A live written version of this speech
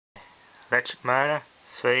electric motor,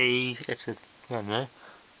 it's a, I don't know,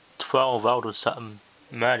 12 volt or something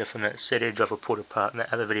motor from that CD drive I pulled apart in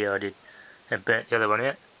that other video I did and burnt the other one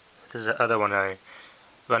out. This is the other one I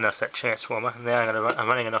run off that transformer. Now I'm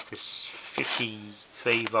running it off this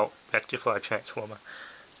 53 volt rectifier transformer.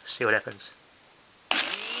 See what happens.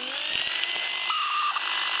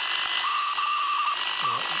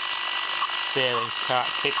 Bearings can't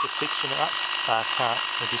keep the friction up. Can't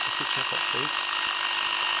reduce the friction at that speed.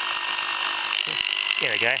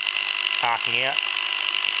 There we go. Arcing out.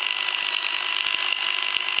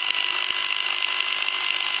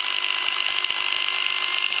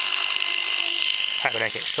 Hope I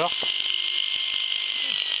don't get shocked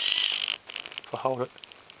if I hold it.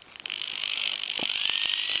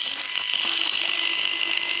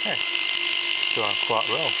 Yeah, doing quite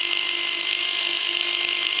well.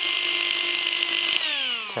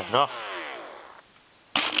 Turn it off.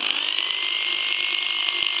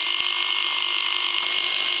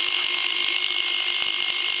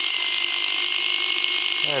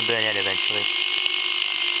 It'll burn out eventually.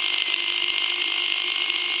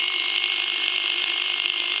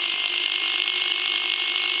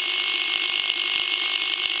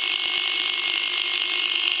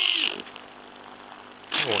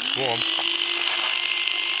 Oh, it's warm.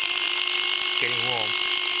 Getting warm.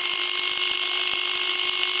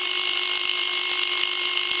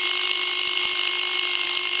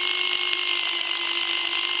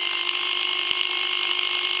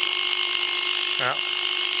 Well,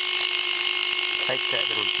 take that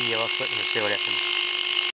little gear off it and see what happens.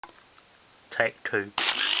 Take 2.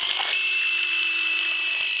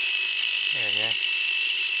 There we go.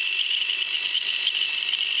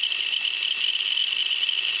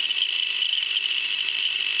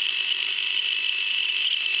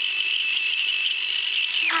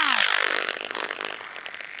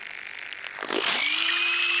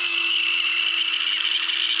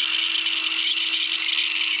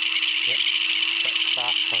 Yep, that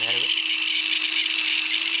spark coming out of it.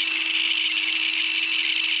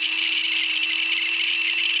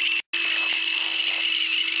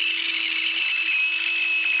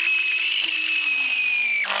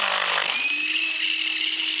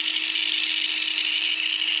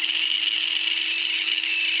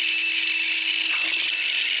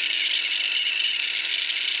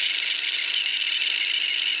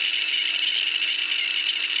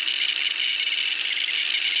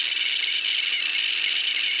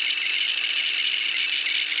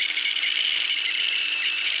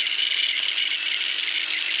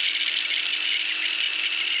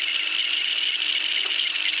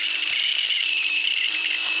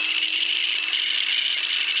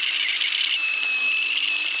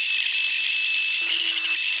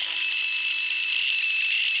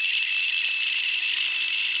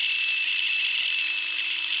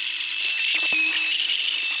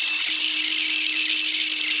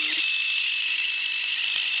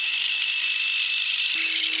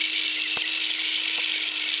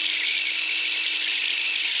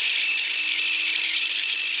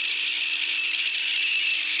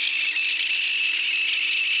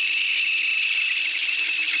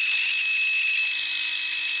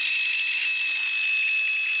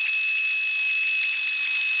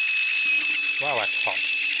 Wow, that's hot.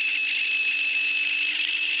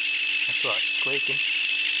 That's why it's squeaking.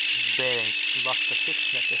 The bearings lost the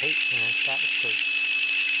friction at the heat and then start to squeak.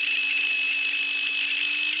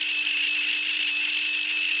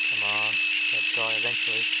 Come on, they'll die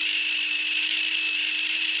eventually.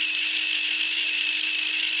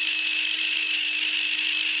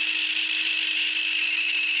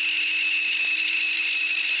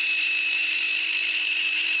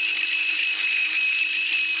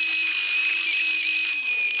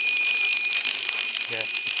 Yeah,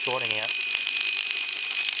 it's sorting out.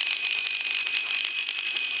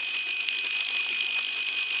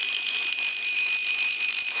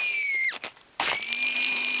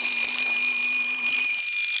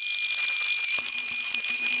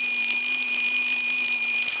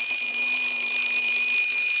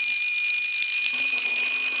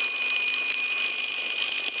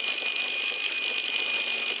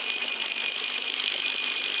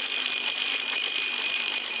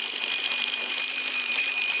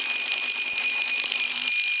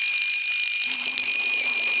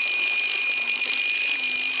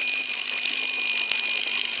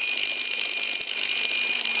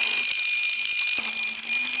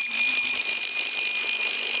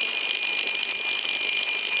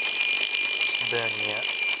 Burning out.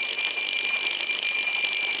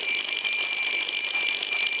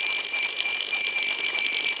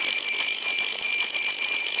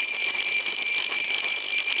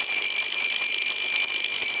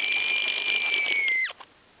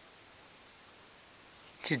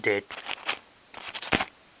 She's dead.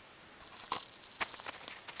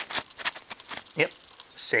 Yep,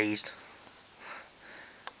 seized.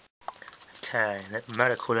 Okay, let the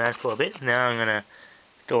motor cool down for a bit. Now I'm going to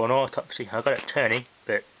do an autopsy. I got it turning,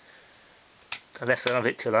 but I left it a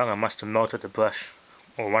bit too long. I must have melted the brush,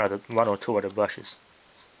 or one or two of the brushes.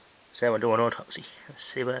 So we'll do an autopsy. Let's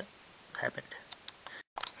see what happened.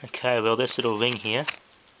 Okay, well this little ring here,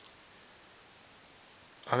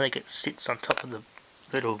 I think it sits on top of the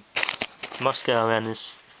little Moscow around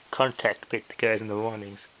this contact bit that goes in the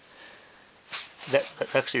windings.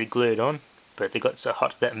 That's actually glued on, but it got so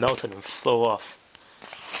hot that melted and flew off.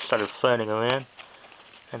 Started floating around,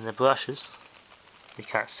 and the brushes, you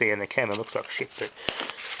can't see in the camera, looks like shit, but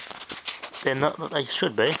they're not what they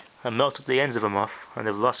should be. I melted the ends of them off, and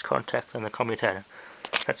they've lost contact on the commutator.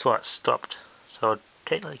 That's why it stopped. So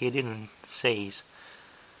technically it didn't seize.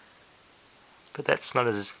 But that's not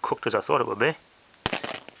as cooked as I thought it would be.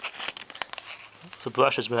 If the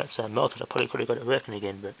brushes weren't so melted, I probably could have got it working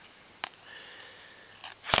again, but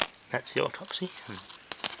that's the autopsy.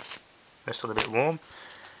 They're still a bit warm.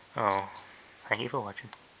 Oh, thank you for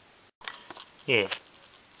watching. Yeah,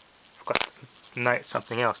 forgot to note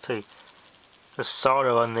something else too. The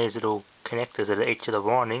solder on these little connectors at each of the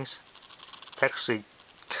windings actually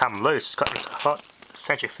come loose. It's gotten so hot, the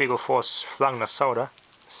centrifugal force flung the solder,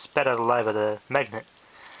 spat it all over the magnet.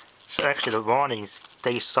 So actually the windings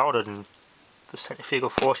desoldered and the centrifugal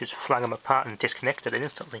force just flung them apart and disconnected it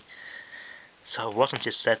instantly. So it wasn't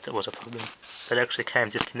just that was a problem, it actually came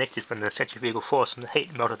disconnected from the centrifugal force and the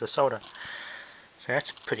heat melted the solder. So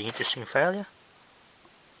that's a pretty interesting failure.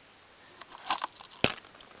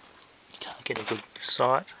 Can't get a good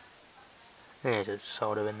sight. There's a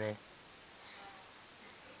solder in there.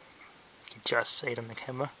 You can just see it on the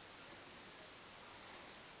camera.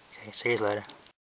 Okay, see you later.